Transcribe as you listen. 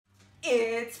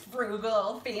It's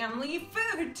frugal family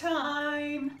food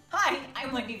time. Hi,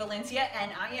 I'm Wendy Valencia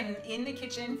and I am in the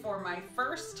kitchen for my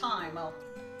first time. Well,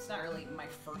 it's not really my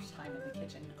first time in the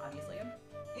kitchen, obviously. I'm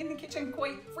in the kitchen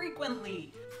quite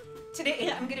frequently.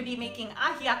 Today I'm going to be making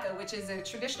ajiaco, which is a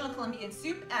traditional Colombian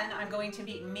soup, and I'm going to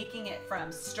be making it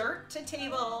from start to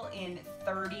table in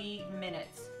 30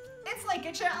 minutes. It's like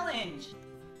a challenge.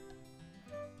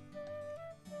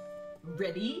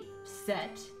 Ready,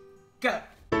 set, go.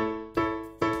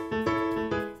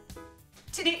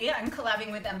 Today I'm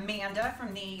collabing with Amanda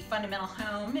from the Fundamental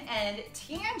Home and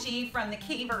Tangi from the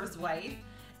Caver's Wife,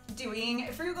 doing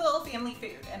frugal family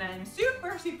food, and I'm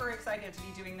super excited to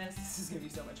be doing this. This is gonna be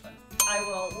so much fun. I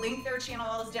will link their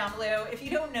channels down below. If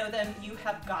you don't know them, you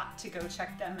have got to go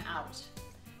check them out.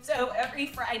 So every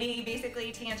Friday,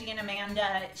 basically, Tangi and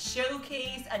Amanda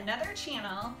showcase another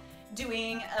channel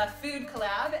doing a food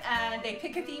collab, and they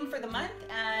pick a theme for the month,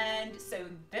 and so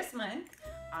this month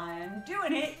I'm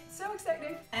doing it. So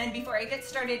excited. And before I get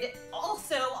started,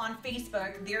 also on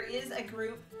Facebook, there is a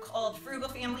group called Frugal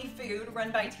Family Food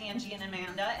run by Tangi and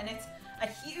Amanda, and it's a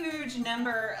huge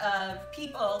number of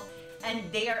people, and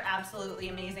they are absolutely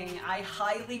amazing. I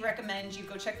highly recommend you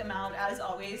go check them out. As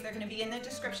always, they're going to be in the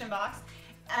description box,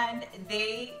 and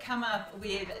they come up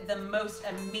with the most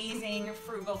amazing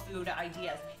frugal food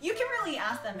ideas. You can really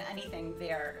ask them anything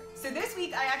there. So this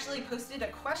week I actually posted a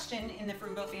question in the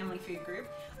Frugal Family Food group.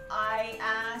 I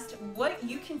asked what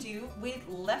you can do with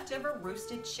leftover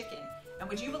roasted chicken. And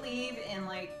would you believe, in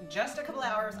like just a couple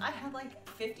hours, I had like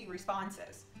 50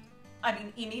 responses. I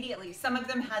mean, immediately. Some of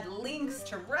them had links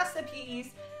to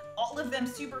recipes, all of them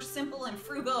super simple and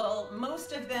frugal.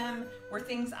 Most of them were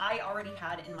things I already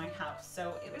had in my house.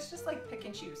 So it was just like pick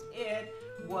and choose. It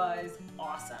was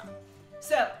awesome.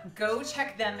 So go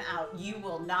check them out. You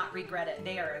will not regret it.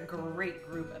 They are a great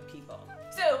group of people.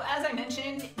 So as I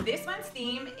mentioned, this month's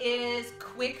theme is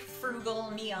quick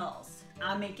frugal meals.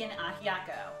 I'm making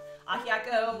ajiaco.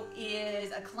 Ajiaco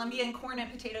is a Colombian corn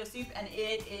and potato soup, and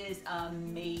it is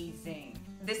amazing.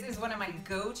 This is one of my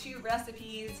go-to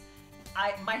recipes.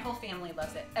 My whole family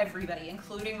loves it. Everybody,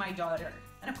 including my daughter.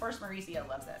 And of course, Mauricio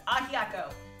loves it.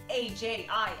 Ajiaco.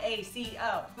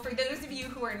 A-J-I-A-C-O. For those of you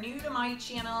who are new to my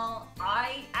channel,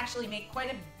 I actually make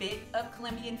quite a bit of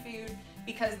Colombian food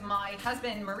because my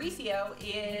husband Mauricio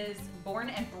is born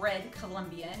and bred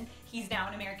Colombian. He's now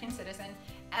an American citizen,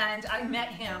 and I met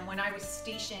him when I was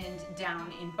stationed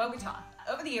down in Bogota.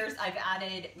 Over the years, I've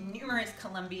added numerous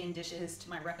Colombian dishes to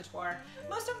my repertoire.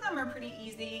 Most of them are pretty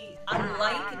easy. I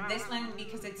like this one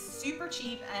because it's super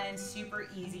cheap and super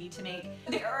easy to make.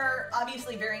 There are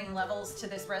obviously varying levels to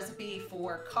this recipe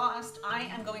for cost. I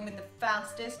am going with the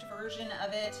fastest version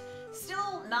of it.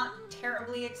 Still not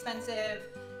terribly expensive.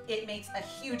 It makes a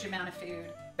huge amount of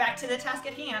food. Back to the task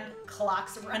at hand,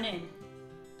 clock's running.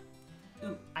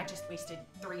 Ooh, I just wasted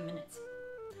 3 minutes.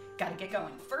 Gotta get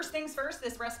going. First things first,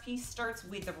 this recipe starts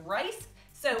with rice.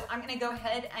 So I'm gonna go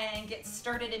ahead and get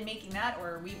started in making that,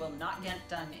 or we will not get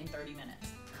done in 30 minutes.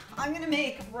 I'm gonna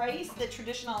make rice the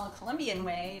traditional Colombian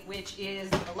way, which is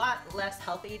a lot less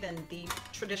healthy than the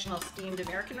traditional steamed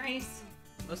American rice,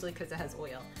 mostly because it has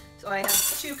oil. So I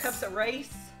have 2 cups of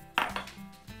rice.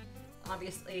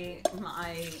 Obviously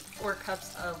my 4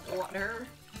 cups of water.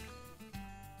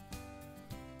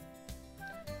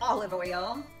 Olive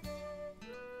oil.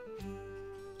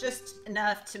 Just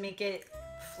enough to make it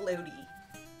floaty,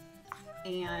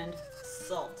 and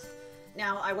salt.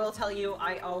 Now I will tell you,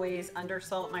 I always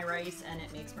undersalt my rice and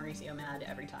it makes Mauricio mad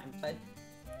every time, but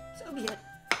so be it.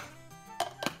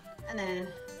 And then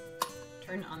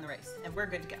turn on the rice and we're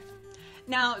good to go.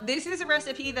 Now this is a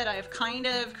recipe that I've kind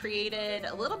of created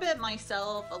a little bit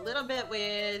myself, a little bit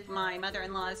with my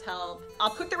mother-in-law's help. I'll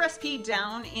put the recipe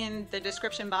down in the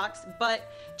description box,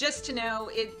 but just to know,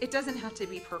 it doesn't have to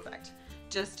be perfect.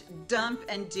 Just dump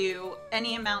and do.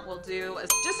 Any amount will do.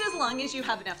 Just as long as you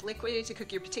have enough liquid to cook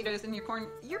your potatoes and your corn,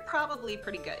 you're probably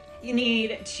pretty good. You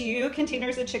need 2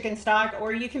 containers of chicken stock,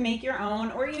 or you can make your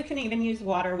own, or you can even use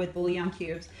water with bouillon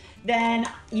cubes. Then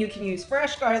you can use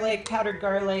fresh garlic, powdered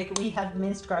garlic. We have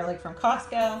minced garlic from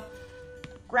Costco,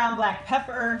 ground black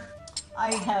pepper.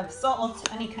 I have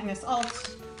salt, any kind of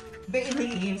salt, bay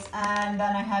leaves, and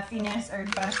then I have finas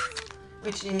herbas,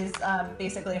 which is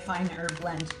basically a fine herb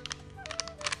blend.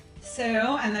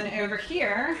 So, and then over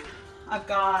here, I've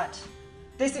got,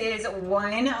 this is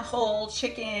 1 whole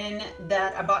chicken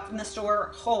that I bought from the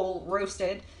store, whole,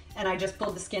 roasted, and I just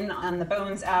pulled the skin and the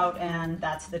bones out, and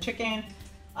that's the chicken.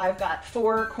 I've got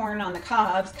 4 corn on the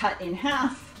cobs cut in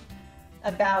half,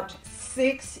 about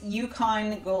 6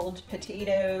 Yukon Gold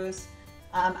potatoes,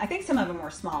 I think some of them were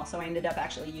small, so I ended up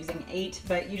actually using 8,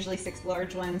 but usually 6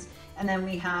 large ones. And then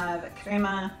we have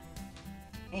crema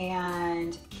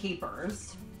and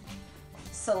capers,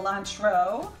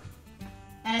 cilantro,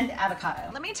 and avocado.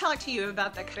 Let me talk to you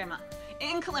about the crema.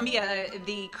 In Colombia,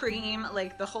 the cream,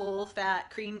 like the whole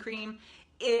fat cream,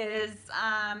 is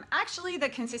actually the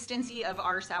consistency of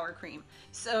our sour cream.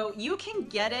 So you can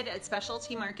get it at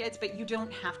specialty markets, but you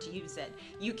don't have to use it.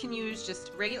 You can use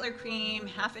just regular cream,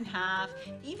 half and half,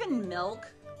 even milk,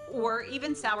 or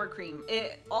even sour cream.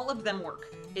 All of them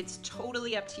work. It's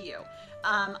totally up to you.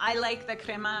 I like the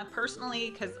crema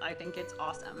personally because I think it's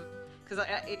awesome. Because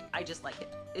I just like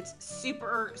it. It's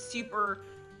super, super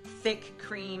thick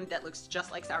cream that looks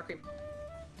just like sour cream.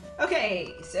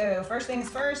 Okay, so first things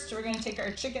first, we're going to take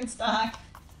our chicken stock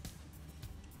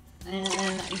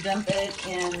and dump it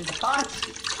in the pot.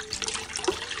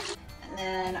 And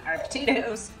then our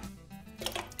potatoes.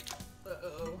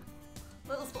 Uh-oh, a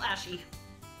little splashy.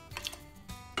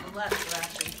 Less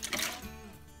splashy.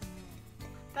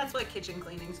 That's what kitchen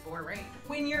cleaning's for, right?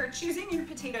 When you're choosing your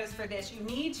potatoes for this, you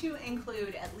need to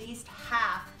include at least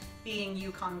half being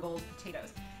Yukon Gold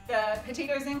potatoes. The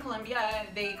potatoes in Colombia,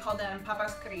 they call them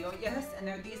papas criollas, and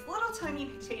they're these little tiny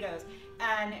potatoes.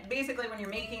 And basically when you're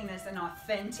making this an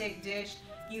authentic dish,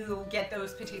 you get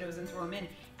those potatoes and throw them in.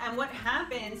 And what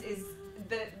happens is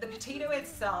the potato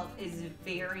itself is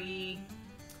very,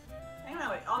 I don't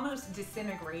know, it almost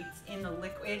disintegrates in the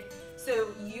liquid. So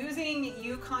using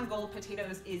Yukon Gold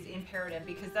potatoes is imperative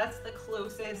because that's the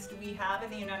closest we have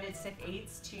in the United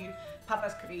States to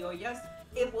papas criollas.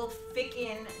 It will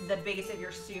thicken the base of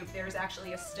your soup. There's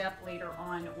actually a step later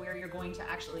on where you're going to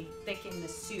actually thicken the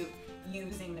soup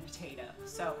using the potato.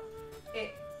 So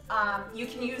you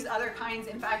can use other kinds.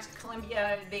 In fact,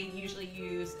 Colombia, they usually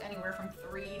use anywhere from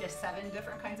 3 to 7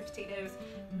 different kinds of potatoes.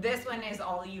 This one is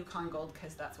all Yukon Gold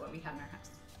because that's what we have in our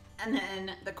house. And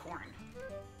then the corn.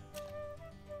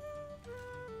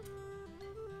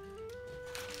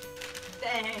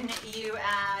 Then you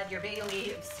add your bay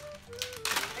leaves.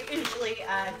 I usually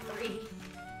add 3.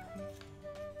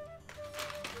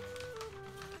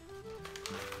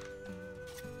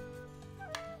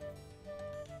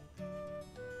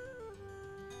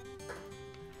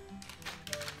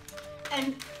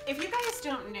 And if you guys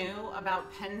don't know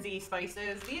about Penzi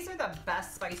spices, these are the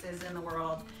best spices in the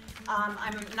world. I'm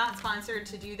not sponsored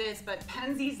to do this, but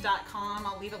Penzis.com,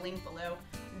 I'll leave a link below.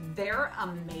 They're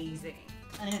amazing.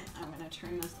 And I'm gonna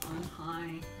turn this on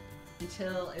high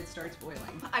until it starts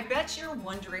boiling. I bet you're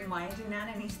wondering why I didn't add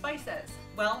any spices.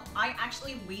 Well, I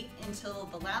actually wait until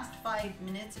the last 5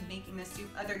 minutes of making this soup,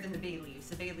 other than the bay leaves.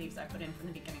 The bay leaves I put in from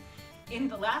the beginning. In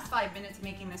the last 5 minutes of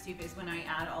making the soup is when I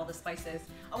add all the spices.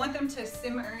 I want them to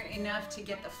simmer enough to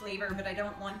get the flavor, but I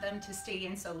don't want them to stay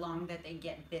in so long that they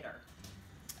get bitter.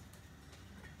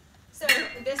 So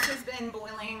this has been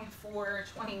boiling for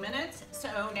 20 minutes,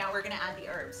 so now we're gonna add the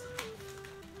herbs.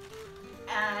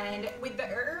 And with the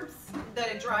herbs,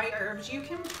 the dry herbs, you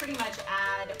can pretty much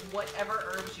add whatever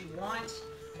herbs you want,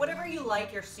 whatever you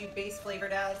like your soup base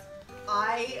flavored as.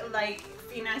 I like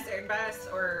finas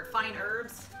herbas or fine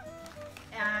herbs,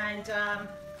 and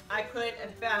I put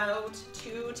about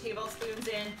 2 tablespoons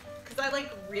in because I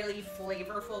like really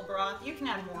flavorful broth. You can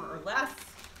add more or less.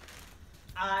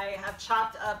 I have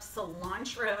chopped up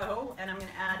cilantro, and I'm going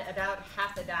to add about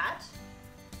half of that,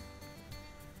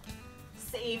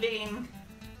 saving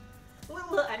a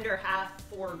little under half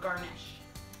for garnish.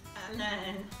 And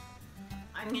then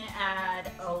I'm going to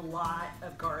add a lot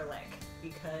of garlic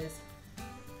because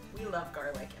we love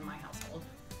garlic in my household.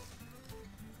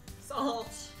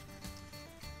 Salt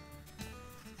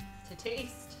to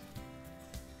taste,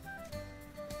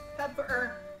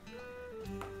 pepper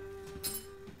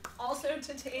also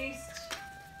to taste,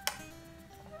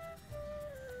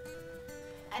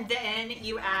 and then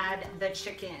you add the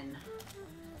chicken.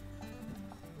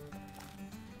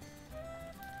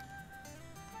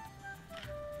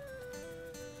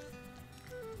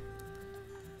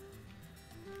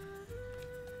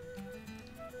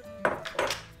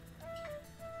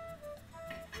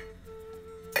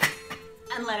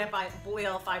 And let it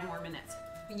boil 5 more minutes.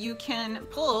 You can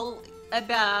pull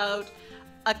about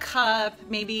a cup,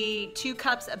 maybe 2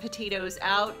 cups of potatoes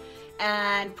out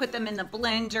and put them in the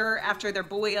blender after they're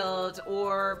boiled,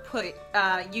 or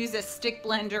use a stick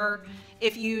blender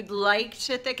if you'd like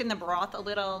to thicken the broth a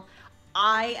little.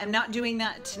 I am not doing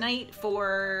that tonight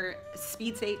for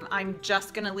speed's sake. I'm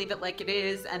just gonna leave it like it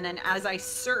is, and then as I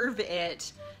serve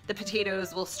it, the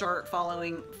potatoes will start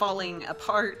falling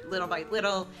apart little by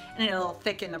little, and it'll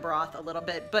thicken the broth a little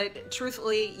bit. But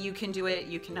truthfully, you can do it,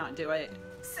 you cannot do it.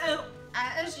 So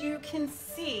as you can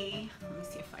see, let me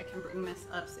see if I can bring this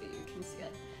up so you can see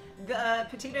it. The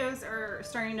potatoes are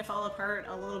starting to fall apart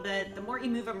a little bit. The more you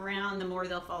move them around, the more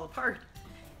they'll fall apart.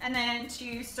 And then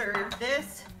to serve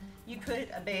this, you put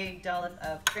a big dollop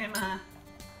of crema,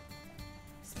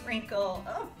 sprinkle,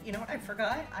 oh, you know what I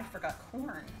forgot? I forgot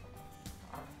corn.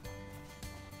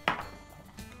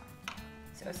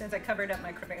 So since I covered up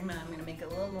my crema, I'm gonna make it a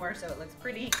little more so it looks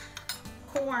pretty.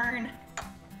 Corn,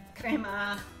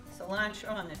 crema,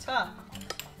 cilantro on the top.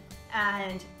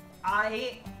 And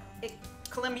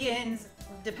Colombians,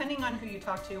 depending on who you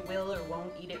talk to, will or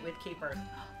won't eat it with capers.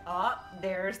 Oh,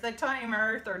 there's the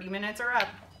timer. 30 minutes are up.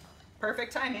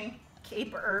 Perfect timing.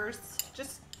 Capers,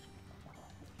 just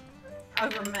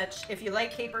however much. If you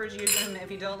like capers, use them.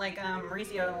 If you don't like them,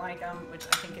 Mauricio don't like them, which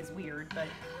I think is weird, but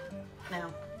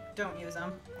no, don't use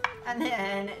them. And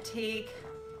then take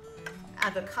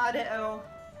avocado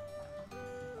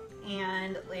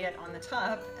and lay it on the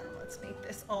top, and let's make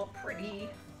this all pretty.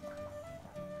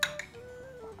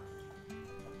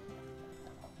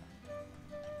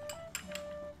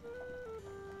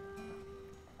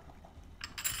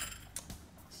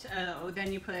 So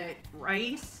then you put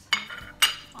rice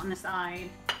on the side.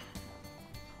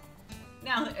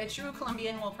 Now, a true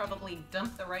Colombian will probably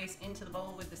dump the rice into the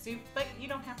bowl with the soup, but you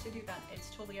don't have to do that. It's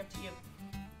totally up to you.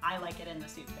 I like it in the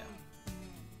soup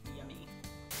though. Yummy.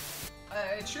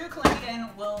 A true Colombian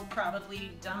will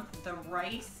probably dump the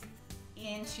rice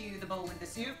into the bowl with the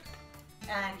soup.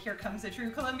 And here comes a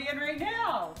true Colombian right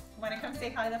now. Want to come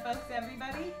say hi to the folks,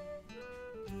 everybody?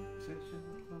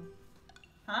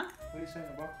 Huh? What are you saying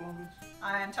about Colombians?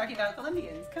 I'm talking about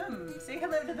Colombians. Come, say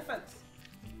hello to the folks.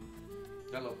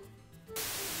 Hello.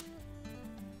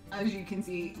 As you can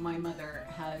see, my mother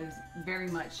has very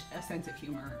much a sense of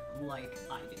humor like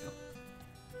I do.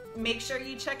 Make sure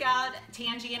you check out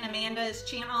Tangi and Amanda's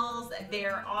channels.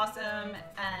 They're awesome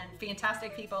and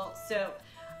fantastic people. So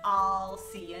I'll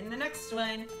see you in the next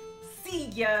one. See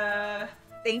ya!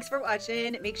 Thanks for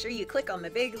watching. Make sure you click on the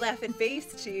big laughing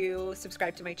face to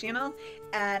subscribe to my channel.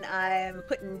 And I'm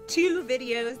putting 2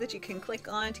 videos that you can click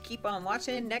on to keep on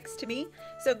watching next to me.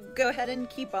 So go ahead and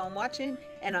keep on watching,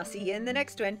 and I'll see you in the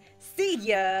next one. See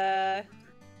ya!